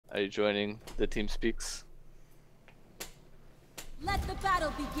Are you joining the team speaks? Let the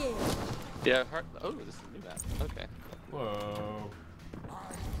battle begin. Yeah, oh, this is a new map. Okay. Whoa.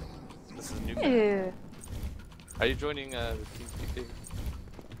 This is a new map. Ew. Are you joining the team speak, David?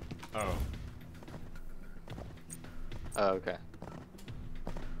 Oh. Oh, okay.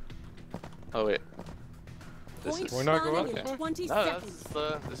 Oh, wait. This Point is... We're not going spawning in okay. 20 No, seconds.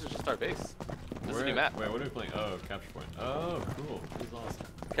 this is just our base. This is a new map. Wait, what are we playing? Oh, capture point. Oh, cool. This is awesome.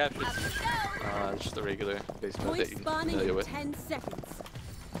 Capture just the regular base mode Point that you can spawning familiar in with. 10 seconds.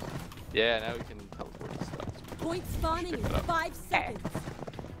 Yeah, now we can teleport and stuff. Point spawning in 5 seconds.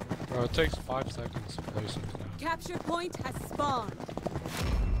 Bro, it takes 5 seconds to play something now. Capture point has spawned.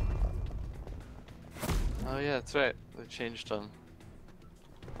 Oh yeah, that's right. They changed them.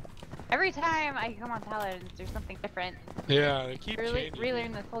 Every time I come on Paladins, there's something different. Yeah, they keep changing.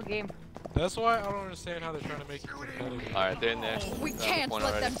 Relearn the full game. That's why I don't understand how they're trying to make it competitive. Alright, they're in there. We They're can't on the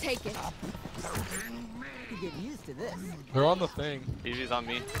let corner them take it. You get used to this. They're on the thing. Eevee's on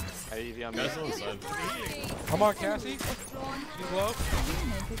me. Hey, Eevee on me. Guys on the side. Come on, Cassie. She's low.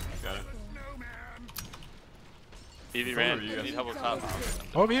 Got it. Eevee Over ran. you guys. Need help up top.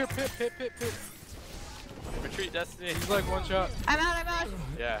 Over here, pit. Retreat, Destiny. He's like one shot. I'm out.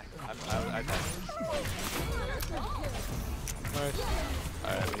 Yeah, I died. Nice.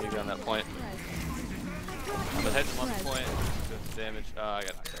 Alright, we need to be on that point. I'm gonna hit him on the point. Good damage. Oh, I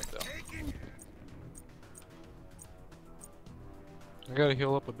got knocked back though. I gotta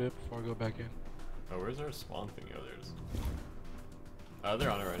heal up a bit before I go back in. Oh, where's our spawn thing? Oh, there it is. Oh,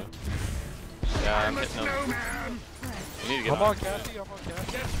 they're on it right now. Yeah, I'm hitting him. We need to get I'm on Cassie. I'm on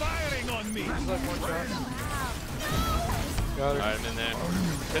Cassie. They're firing on me. He's like one shot. Got her. Alright, I'm in there.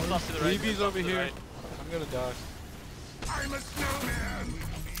 Pits off to the right. Eevee's Pits off over to the here. right. I'm gonna die. I'm a snowman.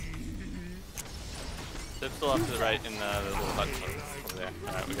 Pip's still off to the right in the little hut over there.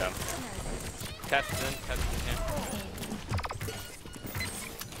 Alright, we got him. Catch is in. Catch is in here.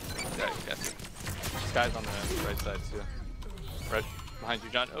 Alright, catch it. This guy's on the right side too. Right behind you,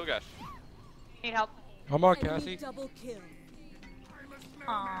 John. Oh gosh. Need help. I'm on Enemy Cassie. double kill.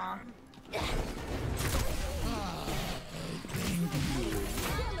 Aww.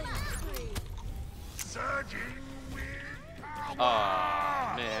 Surging with power.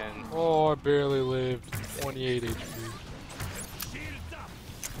 Aw, man. Oh, I barely lived. 28 HP. Shields up.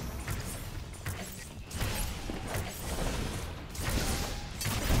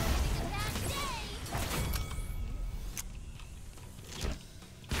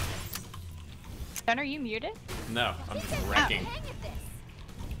 John, are you muted? No, I'm just wrecking.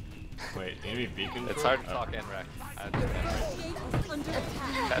 Wait, enemy beacon? It's hard to talk and wreck. I understand. Gate is under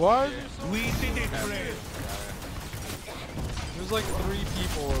attack. Catch Why is is here. there so We did it, Catch friend. is There's like 3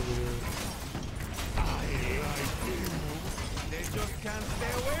 people over here. I like you. They just can't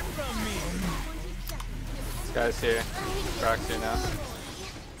stay away from me. This guy's here. Brock's here now.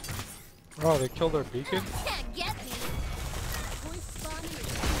 Oh, they killed our beacon? Can't get me. Point spawning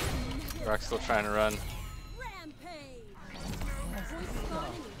in Brock's still trying to run. rampage. Point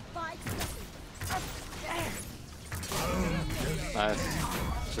spawning in 5 seconds.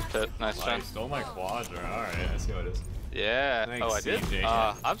 Nice. Just hit. Nice Oh, John. you stole my quadra. Alright, I see what it is. Yeah. Thanks, Oh, I did? CJ.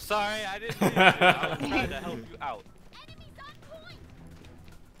 I'm sorry. I didn't mean to. I was trying to help you out.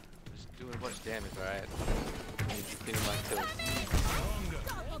 Just doing a bunch of damage, alright? I need to clean my kills.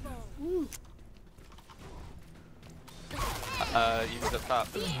 Evee's up top.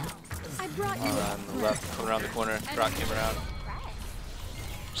 I brought you On the left, coming around the corner. Brock came around.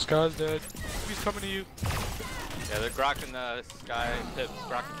 Sky's dead. He's coming to you. Yeah, they're grocking the Sky Pip.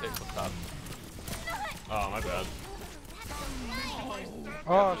 Brock and Pip up top. Oh, my bad.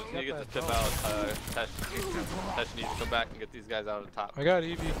 Oh, You need to get the Pip out. Tesh needs to come back and get these guys out of the top. I got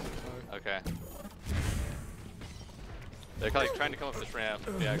Eevee. Okay. They're like trying to come up this ramp.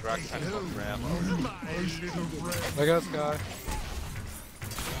 Yeah, Grok's trying to come up the ramp. My little friend. I got Sky.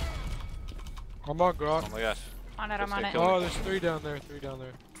 I'm on Grok. Oh my gosh. On it, I'm on it. Kill me. Oh, there's 3 down there. 3 down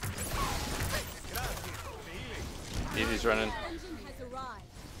there. Eevee's running. engine has arrived.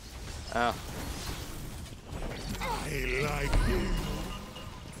 Oh. I like you.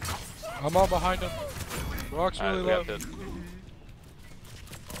 I'm on behind him. Grok's Alright, really we low. have to.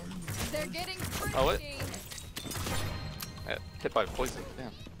 They're getting freaky. Oh, what? Hit by poison.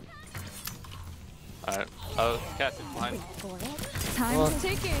 Damn. Alright. Oh, Cassie's behind. Time's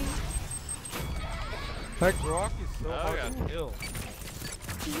ticking. That Grok is so Oh, hard yeah. to kill.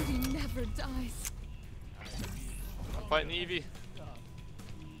 Beauty never dies. I'm fighting Eevee.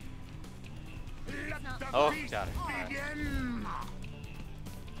 Let the Oh, feast got it. Alright. begin.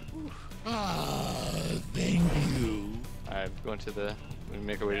 Thank you. Alright, going to the We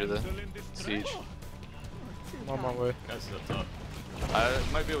make our way to the siege. I'm on my way. Guys, up top. I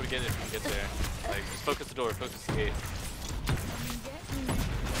might be able to get it if we get there. Like, just focus the door, focus the gate.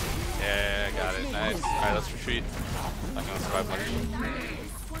 Yeah, got it. Nice. Alright, let's retreat. Not gonna survive much.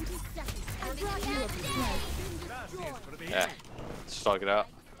 20 seconds. I brought you a present. Yeah. Let's just all get out.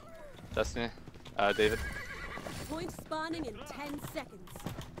 Destiny. David. Point spawning in 10 seconds.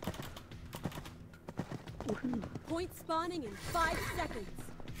 Point spawning in 5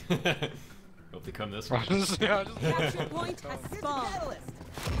 seconds. Hope they come this I way. just Capture point has spawned.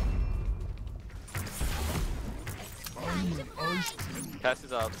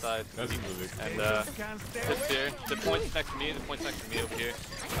 Cassie's outside. That's moving. And Pip's here. The point's next to me. The point's next to me over here.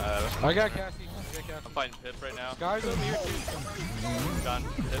 I got Cassie. I'm fighting Pip right now. Guys over here too. John.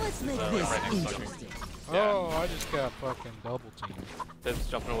 Pip's right next to me. Oh, I just got fucking double teamed. Pip's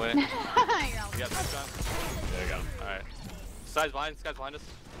jumping away. You're You got Pip, John? Yeah, I got him. Alright. This guy's behind us.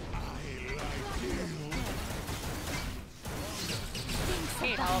 I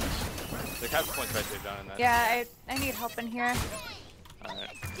need help. The capture point's right there, John. In that. Yeah, I need help in here. Alright.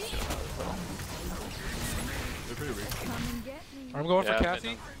 They're pretty weak. Come and get me. I'm going Yeah, for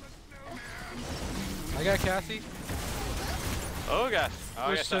Cassie. I got Cassie. Oh gosh. Oh,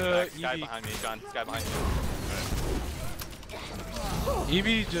 I got Push, shot back. This guy Evie. behind me, John. This guy behind you.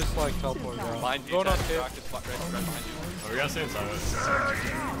 Evie just like teleported out. Behind you, Going John. on tip. Rock is right behind you. Oh, we gotta stay inside of us.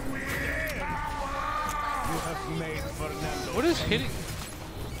 You have made Fernando. What is hitting?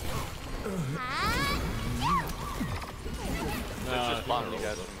 It's just bombing you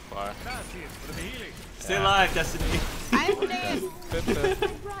guys from afar. Gracias for the healing. Stay alive, Destiny. I'm staying. Pip, Pip. I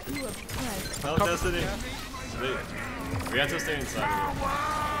brought you a present. Help, Come, Destiny. Cassie. Wait. We have to stay inside of it.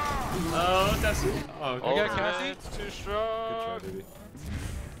 Oh, Destiny. Oh, I okay. got Cassie. It's too Good strong. try, baby.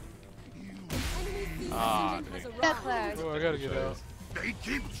 Ah, Season has dang. That arrived. flag. Oh, I gotta get out. They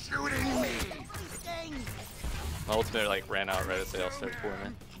keep shooting me. My ultimate like ran out right as they all started pouring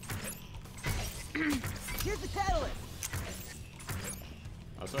in. Here's the catalyst.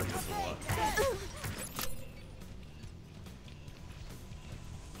 I'm sorry, this is a lot.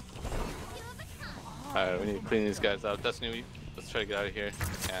 Alright, we need to clean these guys out. Destiny, let's try to get out of here.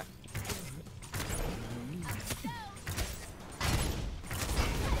 Yeah.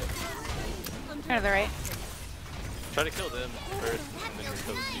 Turn to the right. Try to kill them first, and then we'll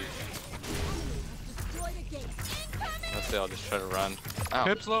kill the siege. Destroyed a gate. Unless they all just try to run. Ow.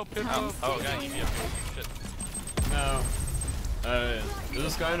 Pip's low, Pip's Ow. low. Oh, got Evie up here. Shit. No. There's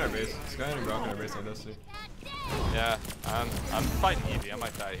this guy in our base. This guy in a Brock in our base on Destiny. Yeah, I'm fighting Evie. I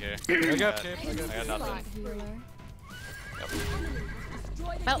might die here. I got Yeah, Pip. I I got got nothing. Healer.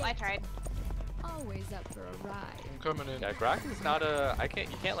 Destroyed a Oh, gate. I tried. Always up for a ride. I'm coming in. Yeah, Grok is not a. You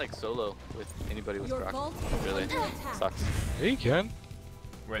can't like solo with anybody with Your Grok. vault is Really under attack. sucks. Yeah, you can.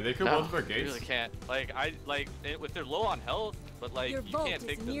 Wait, they killed No, both of our you gates? really can't. Like if they're low on health, but like Your you vault can't is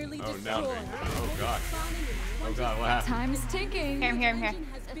take them. nearly Oh, no. destroyed. Oh, God. Spawning in Oh 20 god, what happened? Time is ticking. Here, I'm here, I'm here. Engine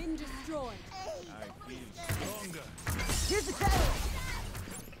has been destroyed. I feel stronger. Here's the catalyst.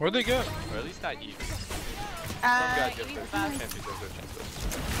 Where'd they go? Or at least not Evie. Some guys get Evie's first above. chance, there's no chance.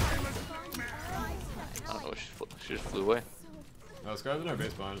 I don't know, she just flew away. Oh, this guy's in our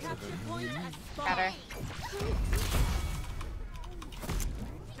base behind us, I Capture think. point has Got spawned. her.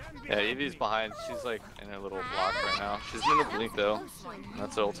 Yeah, Evie's behind. She's like in her little block right now. She's in a blink though.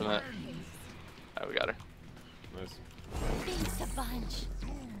 That's her ultimate. Alright, we got her. Nice. Thanks a bunch.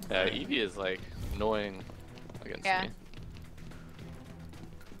 Yeah, Evie is like annoying against Yeah. me.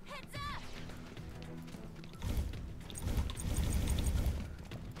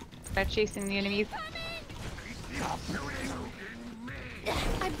 Start chasing the enemies.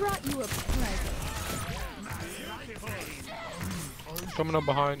 I brought you a present. Coming up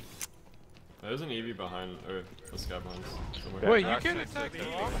behind. There's an Eevee behind, or this guy behind us somewhere. Wait, you Grok's can next to attack the the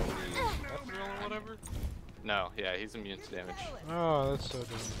gate. rock? After all or whatever? No, yeah, he's immune to damage. Oh, that's so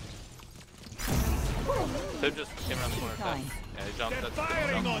dumb. Pip just came around the corner. Yeah, he jumped. They're That's a good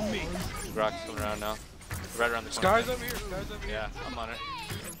firing jump. on me. Grok's coming around now. Right around the corner. Sky's over here, Sky's over here. Yeah, I'm on her.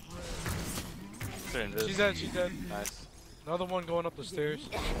 They're invis. She's dead, she's dead. Nice. Another one going up the stairs.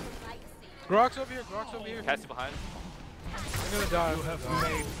 Grok's over here, Grok's over here. Cassie behind. I'm gonna die. You have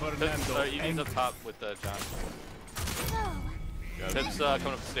made Fernando. Evie's up top with John. Got it. Pip's coming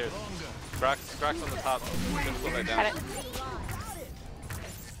up the stairs. Grok's on the top. Pip's going back Got down.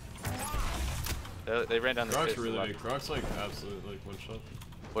 it. They ran down the Grok's stairs. really to the big. Grok's like absolute like one shot. left.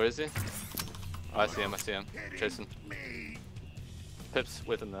 Where is he? Oh, I see him. Chasing. Pip's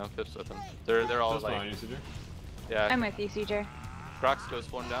with him though. Pip's with him. They're all Just like. behind you, CJ. Yeah. I'm with you, CJ. Grok's goes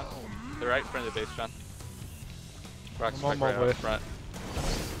falling down. They're right in front of the base, John. Grok's I'm on right my out way. front.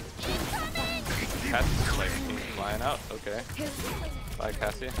 Cassie's just like came flying out. Okay. Bye,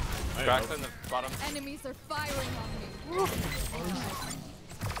 Cassie. Cracked in the bottom. Enemies are firing on me.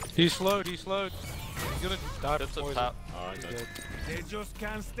 He's slowed, he's slowed. He's gonna die Pips from up poison. top. Oh, I died. They just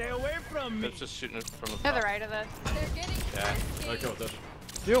can't stay away from me. Pips just shooting it from the To top. the right of us. They're getting Yeah. Oh, kill Dash.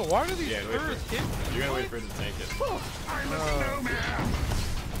 Yo, why do these Yeah, wait for birds it. hit me? You're gonna wait for it to tank it. Alright,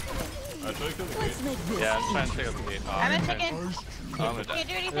 try to kill the gate. Yeah, I'm trying to take out the gate. Oh, I'm okay. a chicken. Oh, I'm gonna die. Can't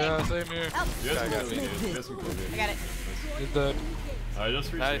do anything. Yeah, same here. You guys I can got kill the gate. You guys can kill the I gate. got it. He's dead. Alright, just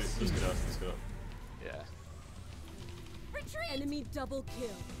retreat. Nice. Just get out. Just get out. Yeah. Enemy double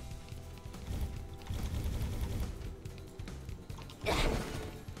kill.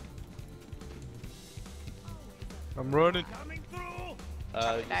 I'm running. Coming through.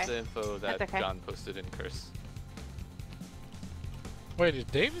 Die. Just the info that That's okay. John posted in Curse. Wait, is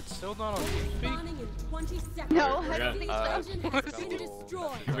David still not on his feet? Spawning in 20 seconds. No, We're I don't good. think Uh, so. Engine has been little-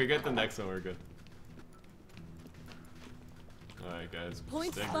 destroyed. If we get the next one, we're good. Alright, guys.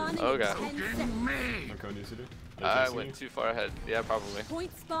 Point Stay spawning Oh, in God. 10 seconds. What code do you do? I went too far ahead. Yeah, probably.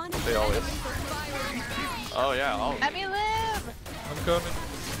 Point spawning. They always. Enemies are firing on me. Oh yeah, all Let me live. I'm coming.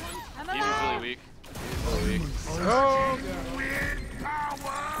 I'm he was alive. really weak. He was really weak. Oh,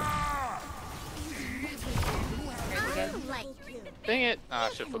 Dang it! Ah,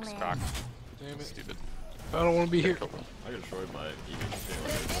 shit, focus croc. damn it. Stupid. I don't want to be here. I got destroyed by Egan.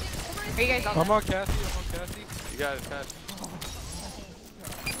 Are you guys all I'm on Cassie, I'm on Cassie. You got it, Cat.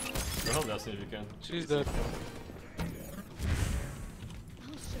 Go help Destiny if you can. She's dead. I'll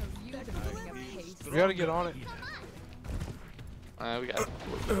show you the meaning of haste. We gotta get on it. We got it.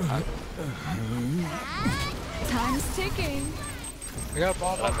 Time's ticking. I got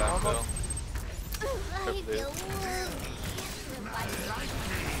bomb Got up, that bomb kill. up. Careful, dude.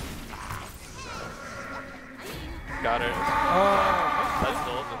 Got her. Oh, That's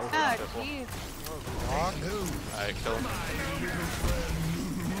the ult. Oh, That's careful. jeez. Alright, kill him.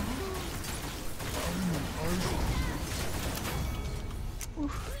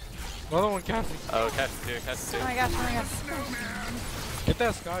 another one, Cassie. Oh, Cassie's here, Cassie's Oh here. my gosh, oh my gosh. Get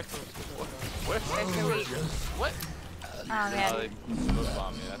that sky first. Get that sky. Where? They're too weak. What? Oh Oh, man. they smoke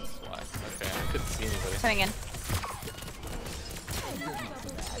bombed me, that's why. Okay, I couldn't see anybody. Coming in.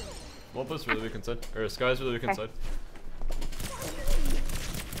 Wolf's really weak inside. Or Sky's really weak inside.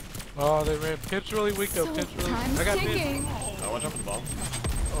 Oh, they ran. Pit's really weak though. Pit's really. Time's I got Pit. ticking. Watch out for the bomb.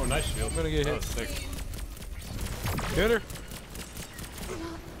 Oh, nice shield. I'm gonna get That hit. was sick. Get her.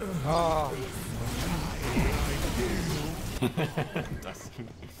 Ah, Dustin.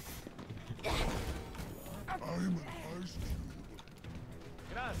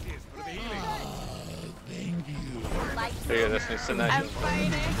 Gracias for the healing. There you go, Destiny, send that I'm heal.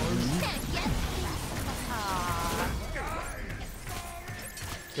 fighting. Aww.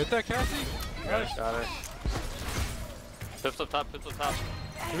 get that, Cassie. Got it. Pips up top, pips up top.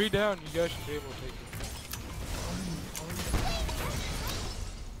 3 down. You guys should be able to take it.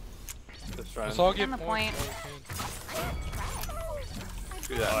 Pips running. Let's all get On the points.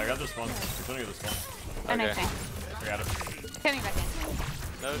 Do Oh, that. I got this one. I'm trying to get this one. Oh, nice Okay. thing. I got it. Coming back in.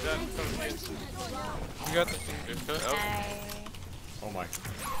 No, John, come here. You got the. Just go. Oh, Oh my.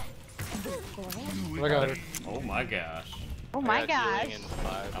 I got her. Oh my gosh. Oh I my got gosh. healing in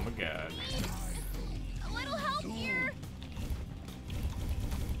 5. I'm a god. A little help here.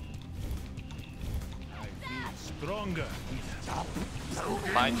 I feel stronger.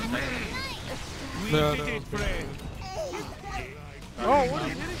 Mine. We No, did no. it, friend. Oh, what are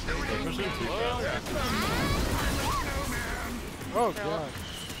you hitting? Pushing too fast. Oh god.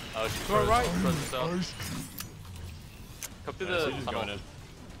 Oh, she's Go right. Froze herself. Come through Yeah, the she's just tunnel. going in.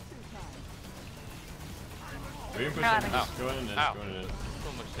 We can push Got in. it. Just going in. Ow. Just going in. So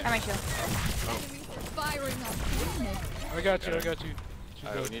much I'm damage. shield. Firing on me. I got you. I got you. She's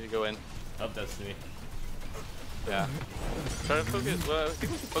Alright, we dead. need to go in. Help Destiny. Yeah. Try to focus. Well, I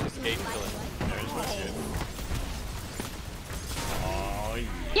think we can focus the gate and kill it. Yeah, just want to see it. Oh,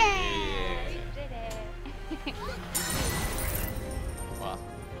 yeah. Yay! We did it. Wow.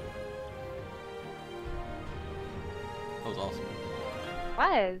 That was awesome.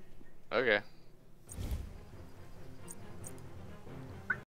 Was. Okay.